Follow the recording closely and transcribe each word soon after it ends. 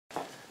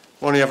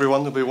Morning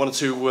everyone. There'll be one or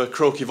two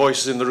croaky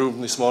voices in the room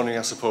this morning,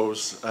 I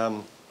suppose.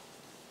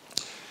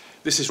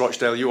 This is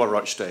Rochdale, you are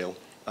Rochdale.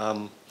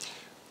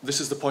 This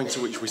is the point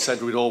at which we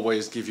said we'd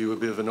always give you a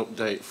bit of an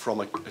update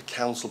from a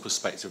council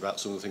perspective about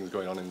some of the things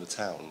going on in the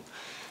town.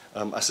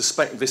 I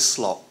suspect this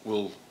slot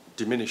will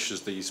diminish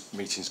as these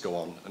meetings go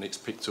on, and it's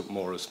picked up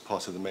more as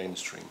part of the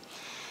mainstream.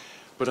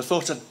 But I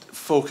thought I'd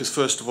focus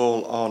first of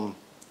all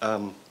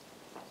on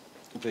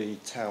the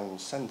town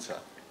centre,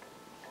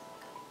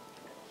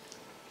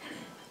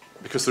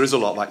 because there is a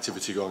lot of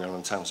activity going on in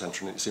the town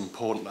centre, and it's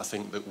important, I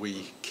think, that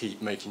we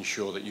keep making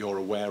sure that you're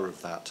aware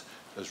of that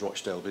as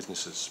Rochdale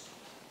businesses.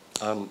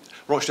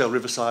 Rochdale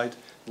Riverside,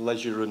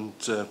 leisure and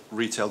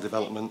retail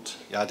development,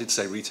 yeah, I did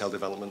say retail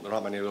development, there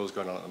aren't many of those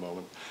going on at the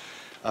moment,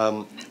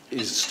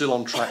 is still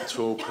on track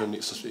to open.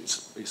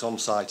 It's on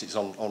site, it's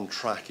on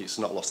track, it's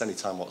not lost any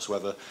time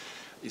whatsoever.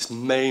 It's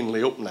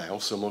mainly up now,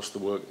 so most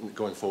of the work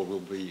going forward will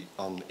be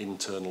on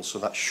internal, so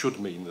that should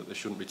mean that there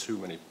shouldn't be too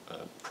many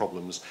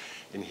problems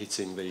in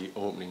hitting the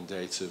opening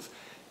date of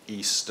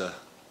Easter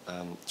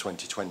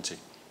 2020.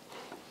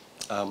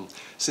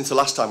 Since the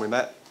last time we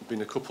met, there have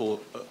been a couple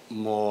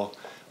more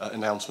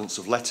announcements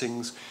of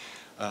lettings.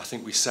 I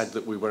think we said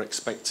that we were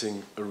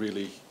expecting a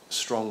really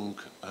strong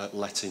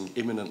letting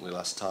imminently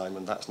last time,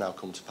 and that's now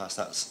come to pass.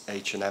 That's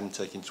H&M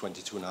taking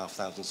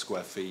 22,500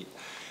 square feet.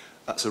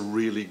 That's a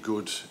really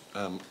good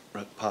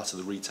part of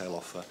the retail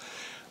offer.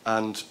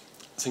 And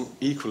I think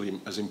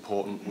equally as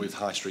important with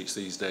high streets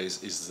these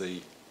days is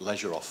the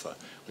leisure offer.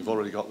 We've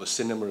already got the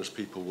cinema, as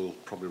people will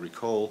probably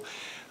recall.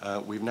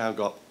 We've now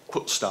got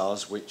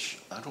Puttstars, which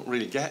I don't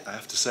really get, I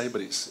have to say,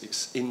 but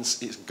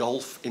it's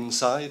golf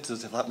inside,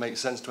 if that makes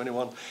sense to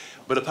anyone.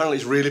 But apparently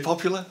it's really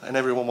popular and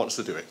everyone wants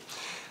to do it.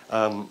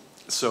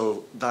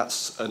 So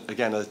that's,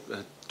 again, a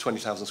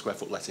 20,000 square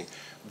foot letting.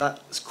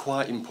 That's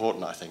quite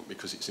important, I think,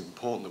 because it's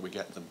important that we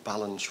get the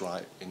balance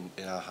right in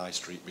our high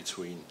street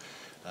between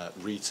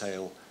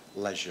retail,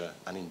 leisure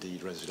and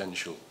indeed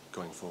residential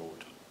going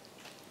forward.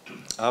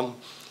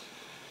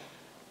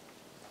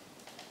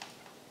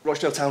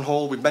 Rochdale Town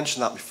Hall, we've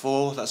mentioned that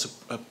before.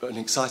 That's an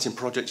exciting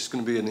project. It's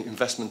going to be an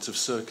investment of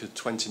circa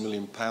 £20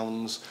 million.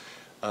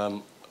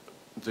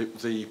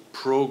 The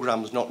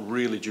programme's not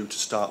really due to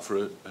start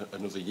for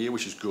another year,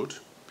 which is good,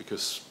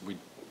 because we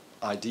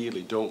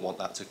ideally don't want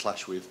that to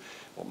clash with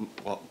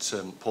what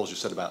Paul's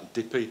just said about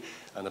Dippy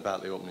and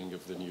about the opening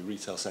of the new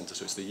retail centre.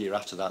 So it's the year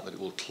after that that it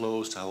will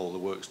close to have all the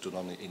work's done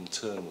on it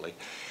internally.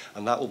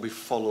 And that will be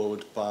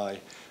followed by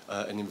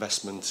an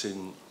investment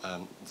in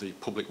the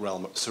public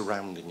realm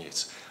surrounding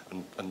it.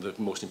 And the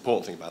most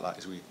important thing about that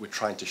is we're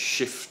trying to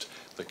shift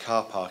the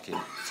car parking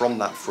from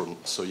that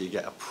front so you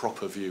get a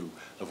proper view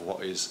of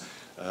what is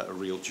a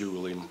real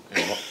jewel in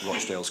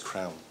Rochdale's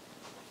crown.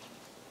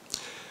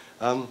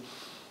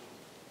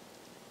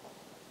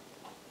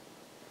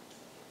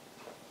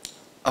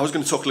 I was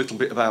going to talk a little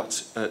bit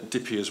about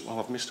Dippy as well.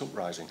 I've missed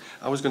Uprising.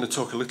 I was going to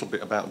talk a little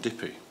bit about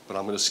Dippy, but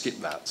I'm going to skip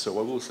that. So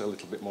I will say a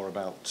little bit more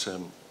about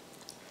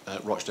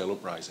Rochdale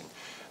Uprising.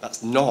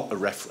 That's not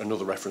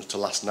another reference to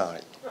last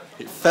night.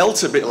 It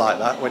felt a bit like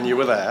that when you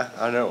were there,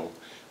 I know,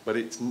 but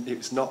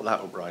it's not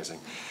that Uprising.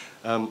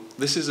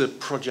 This is a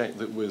project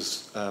that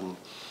was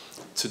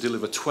to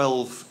deliver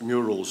 12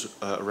 murals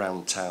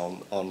around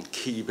town on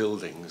key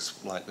buildings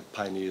like the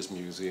Pioneers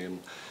Museum,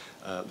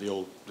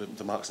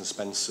 the Marks and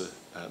Spencer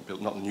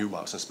building, not the new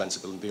Marks and Spencer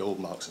building, the old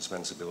Marks and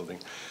Spencer building.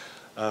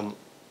 And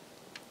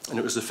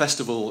it was a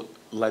festival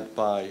led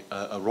by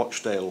a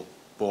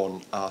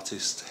Rochdale-born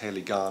artist,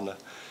 Hayley Garner,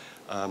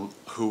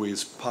 who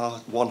is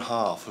one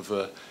half of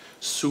a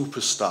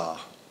superstar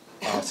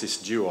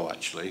artist duo,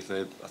 actually. I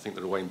think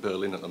they're away in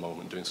Berlin at the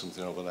moment doing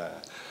something over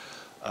there.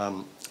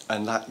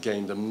 And that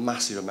gained a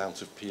massive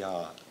amount of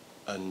PR.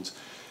 And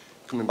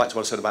coming back to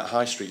what I said about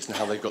high streets and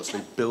how they've got to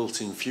be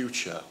built in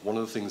future, one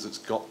of the things that's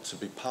got to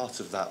be part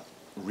of that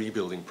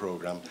rebuilding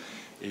programme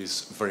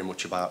is very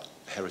much about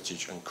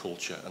heritage and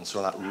culture, and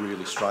so that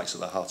really strikes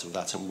at the heart of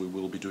that, and we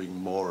will be doing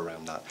more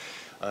around that.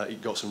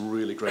 It got some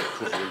really great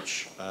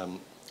coverage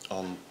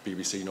on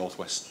BBC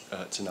Northwest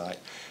tonight.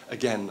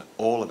 Again,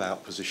 all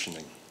about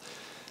positioning.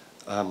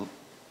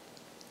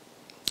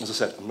 As I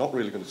said, I'm not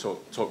really going to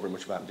talk very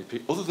much about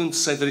DP, other than to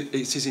say that it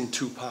is in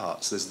two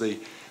parts. There's the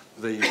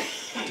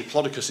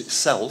Diplodocus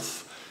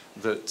itself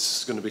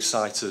that's going to be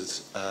sited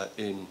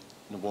in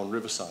number 1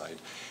 Riverside,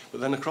 but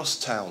then across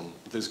town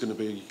there's going to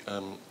be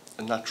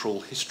a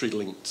natural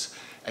history-linked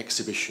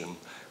exhibition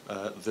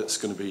that's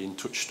going to be in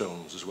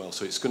touchstones as well.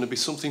 So it's going to be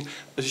something,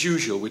 as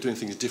usual, we're doing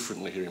things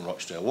differently here in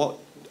Rochdale.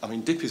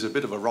 Dippy's a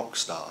bit of a rock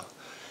star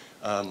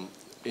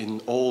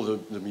in all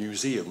the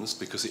museums,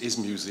 because it is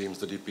museums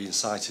that have been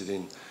cited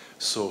in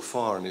so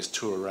far in his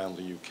tour around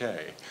the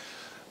UK.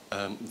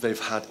 They've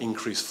had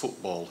increased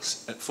footfall,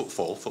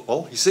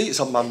 you see, it's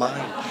on my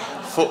mind,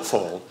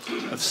 footfall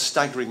of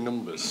staggering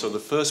numbers. So the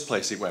first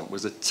place it went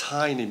was a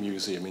tiny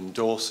museum in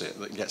Dorset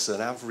that gets an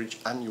average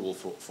annual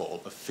footfall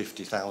of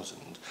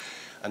 50,000,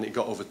 and it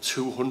got over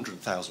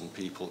 200,000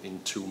 people in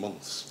 2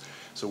 months.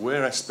 So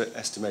we're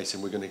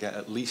estimating we're going to get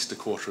at least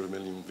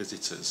 250,000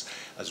 visitors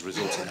as a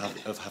result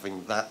of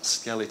having that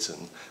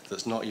skeleton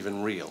that's not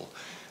even real.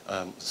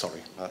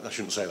 Sorry, I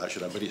shouldn't say that,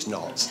 should I? But it's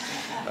not.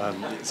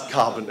 It's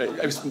carbon.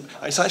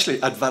 It's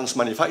actually advanced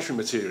manufacturing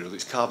material.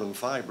 It's carbon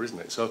fibre, isn't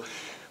it? So,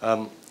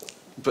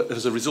 but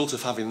as a result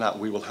of having that,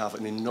 we will have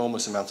an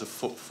enormous amount of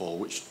footfall,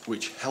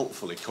 which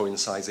helpfully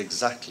coincides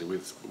exactly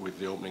with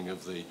the opening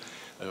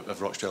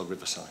of Rochdale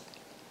Riverside.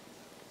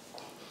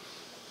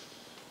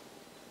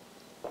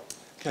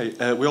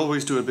 Okay, we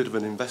always do a bit of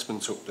an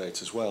investment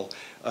update as well.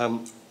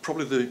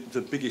 Probably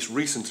the biggest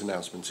recent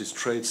announcement is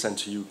Trade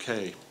Centre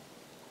UK.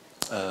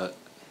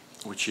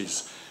 Which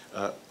is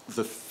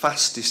the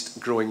fastest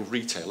growing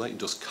retailer. It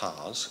does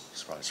cars,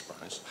 surprise,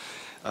 surprise.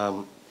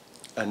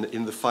 And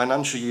in the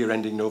financial year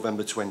ending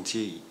November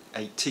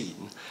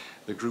 2018,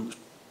 the group's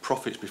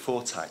profits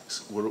before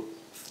tax were up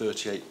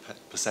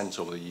 38%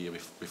 over the year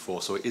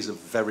before. So it is a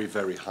very,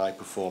 very high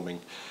performing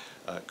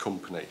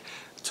company.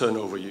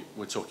 Turnover,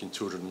 we're talking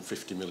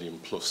 250 million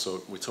plus,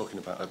 so we're talking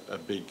about a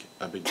big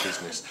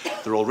business.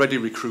 They're already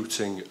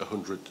recruiting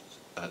 100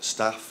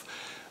 staff.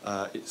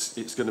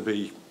 It's going to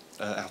be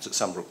out at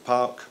Sandbrook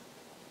Park,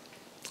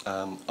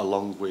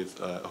 along with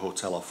a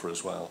hotel offer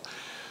as well.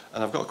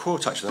 And I've got a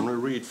quote actually, I'm going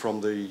to read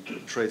from the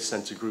Trade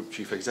Centre Group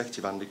Chief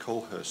Executive, Andy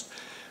Colhurst.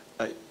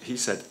 He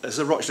said, "As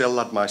a Rochdale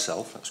lad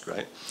myself," that's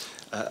great,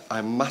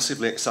 "I'm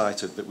massively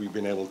excited that we've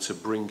been able to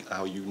bring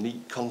our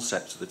unique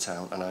concept to the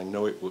town, and I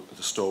know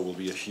the store will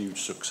be a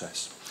huge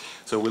success."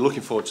 So we're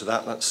looking forward to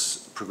that,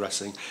 that's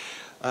progressing.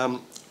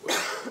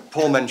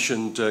 Paul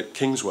mentioned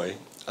Kingsway.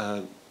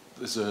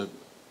 There's a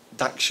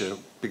Daxia,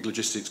 big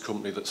logistics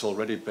company that's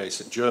already based,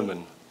 a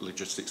German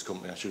logistics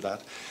company I should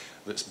add,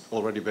 that's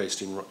already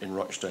based in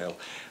Rochdale.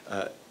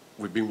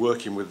 We've been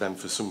working with them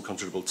for some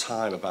considerable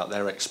time about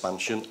their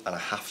expansion, and I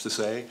have to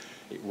say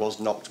it was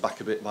knocked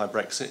back a bit by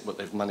Brexit, but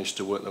they've managed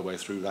to work their way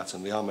through that,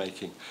 and they are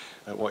making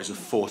what is a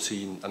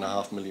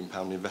 £14.5 million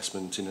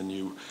investment in a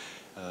new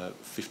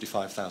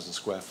 55,000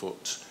 square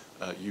foot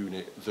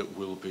unit that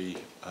will be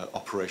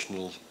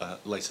operational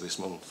later this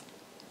month.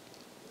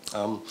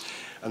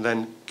 And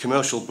then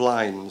Commercial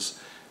Blinds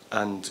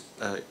and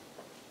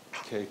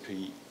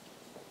KP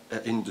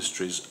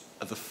Industries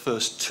are the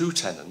first two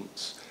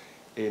tenants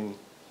in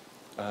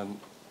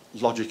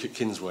Logic at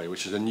Kingsway,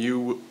 which is a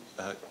new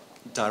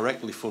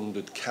directly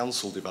funded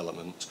council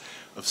development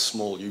of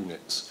small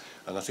units.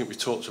 And I think we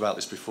talked about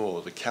this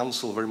before. The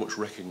council very much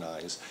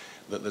recognise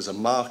that there's a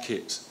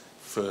market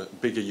for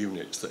bigger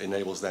units that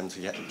enables them to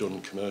get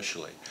done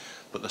commercially.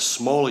 But the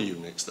smaller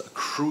units that are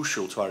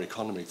crucial to our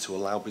economy to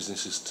allow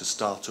businesses to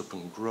start up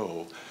and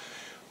grow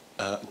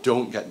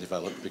don't get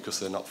developed because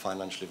they're not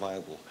financially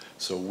viable.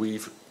 So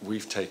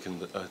we've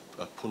taken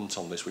a punt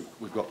on this.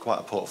 We've got quite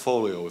a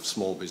portfolio of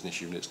small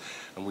business units,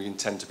 and we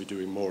intend to be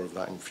doing more of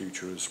that in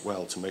future as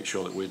well to make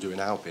sure that we're doing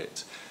our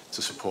bit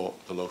to support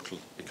the local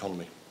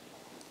economy.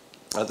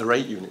 There are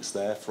 8 units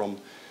there from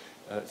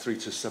 3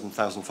 to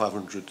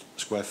 7,500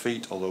 square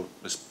feet, although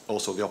there's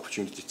also the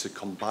opportunity to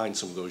combine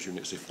some of those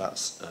units if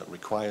that's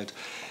required.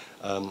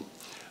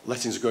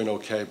 Lettings are going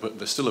okay, but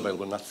they're still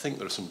available, and I think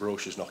there are some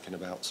brochures knocking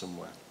about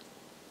somewhere.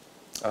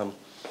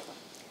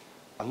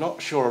 I'm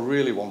not sure I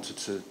really wanted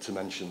to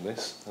mention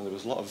this, and there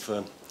was a lot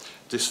of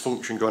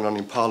dysfunction going on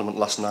in Parliament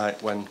last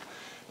night when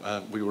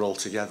we were all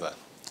together.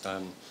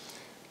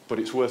 But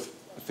it's worth,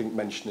 I think,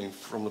 mentioning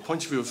from the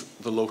point of view of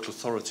the local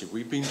authority,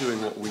 we've been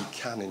doing what we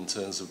can in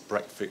terms of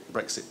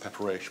Brexit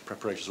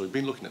preparations. So we've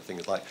been looking at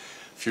things like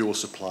fuel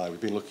supply.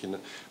 We've been looking at,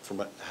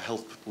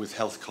 with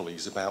health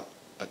colleagues about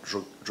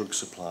drug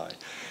supply.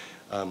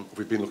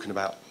 We've been looking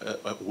about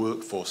at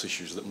workforce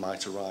issues that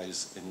might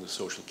arise in the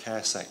social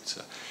care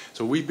sector.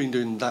 So we've been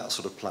doing that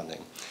sort of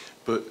planning.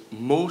 But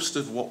most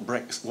of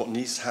what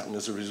needs to happen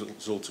as a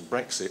result of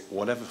Brexit,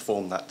 whatever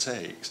form that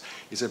takes,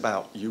 is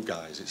about you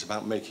guys. It's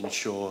about making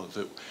sure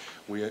that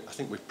I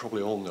think we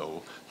probably all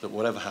know that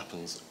whatever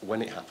happens,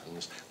 when it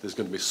happens, there's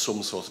going to be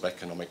some sort of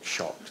economic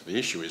shock. The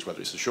issue is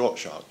whether it's a short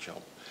shock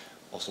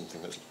or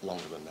something that's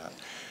longer than that.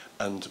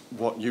 And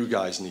what you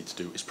guys need to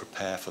do is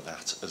prepare for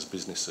that as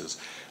businesses.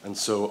 And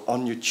so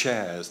on your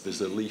chairs,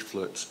 there's a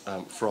leaflet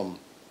from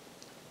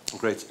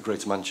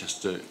Greater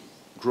Manchester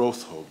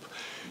Growth Hub,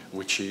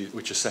 which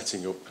are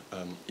setting up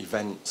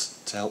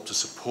events to help to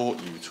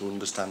support you to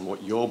understand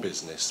what your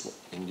business,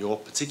 in your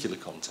particular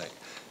context,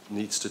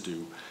 needs to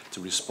do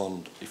to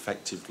respond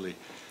effectively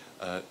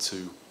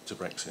to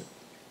Brexit.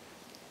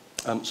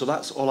 So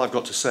that's all I've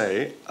got to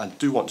say. I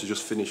do want to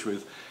just finish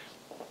with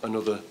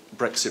another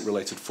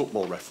Brexit-related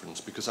football reference,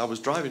 because I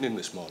was driving in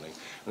this morning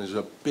and there was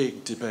a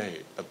big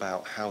debate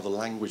about how the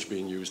language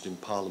being used in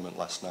Parliament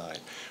last night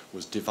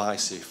was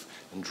divisive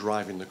and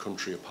driving the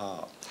country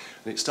apart.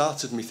 And it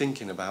started me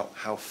thinking about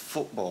how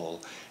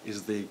football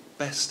is the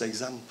best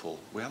example.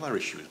 We have our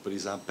issues, but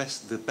it's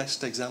the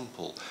best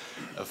example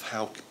of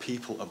how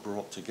people are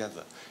brought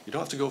together. You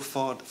don't have to go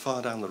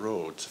far down the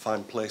road to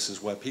find places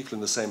where people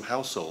in the same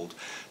household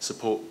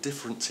support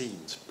different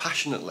teams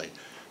passionately,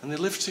 and they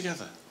live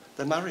together.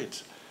 They're married.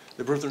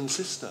 They're brother and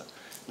sister.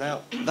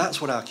 Now,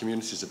 that's what our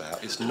community is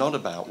about. It's not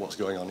about what's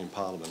going on in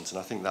Parliament, and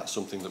I think that's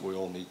something that we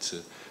all need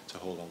to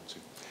hold on to.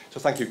 So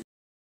thank you.